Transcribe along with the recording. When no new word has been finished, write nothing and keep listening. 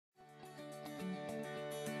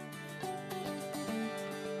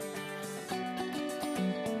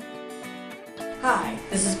Hi,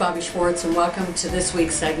 this is Bobby Schwartz and welcome to this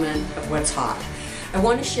week's segment of What's Hot. I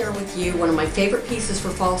want to share with you one of my favorite pieces for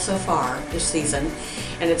fall so far this season,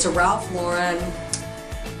 and it's a Ralph Lauren.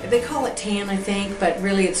 They call it tan, I think, but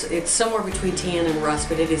really it's somewhere between tan and rust,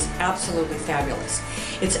 but it is absolutely fabulous.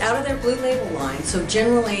 It's out of their Blue Label line, so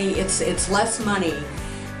generally it's less money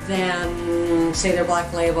than, say, their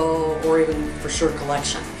Black Label or even for sure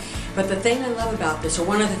Collection. But the thing I love about this, or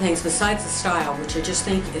one of the things besides the style, which I just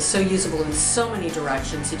think is so usable in so many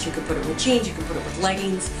directions, that you can put it with jeans, you can put it with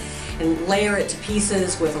leggings, and layer it to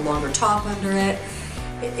pieces with a longer top under it.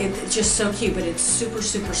 It's just so cute, but it's super,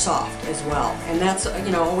 super soft as well. And that's,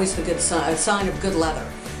 always the good sign of good leather.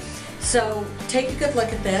 So take a good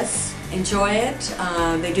look at this, enjoy it.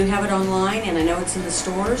 They do have it online, and I know it's in the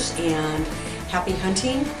stores, and happy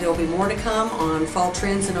hunting. There will be more to come on fall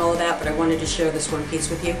trends and all of that, but I wanted to share this one piece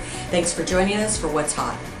with you. Thanks for joining us for What's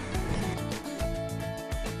Hot.